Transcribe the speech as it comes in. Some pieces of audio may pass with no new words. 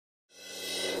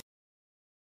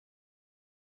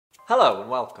Hello and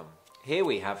welcome. Here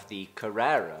we have the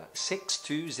Carrera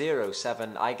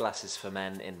CA6207 Eyeglasses for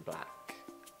men in black.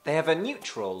 They have a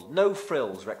neutral,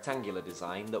 no-frills rectangular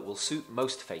design that will suit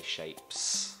most face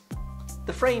shapes.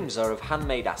 The frames are of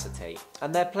handmade acetate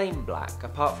and they're plain black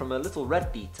apart from a little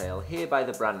red detail here by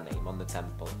the brand name on the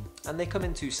temple, and they come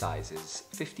in two sizes,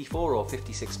 54 or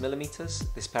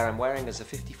 56mm. This pair I'm wearing is a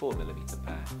 54mm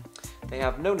pair. They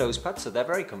have no nose pads, so they're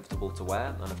very comfortable to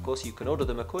wear, and of course you can order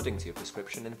them according to your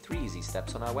prescription in 3 easy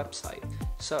steps on our website.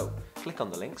 So click on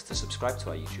the links to subscribe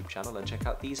to our YouTube channel and check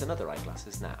out these and other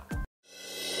eyeglasses now.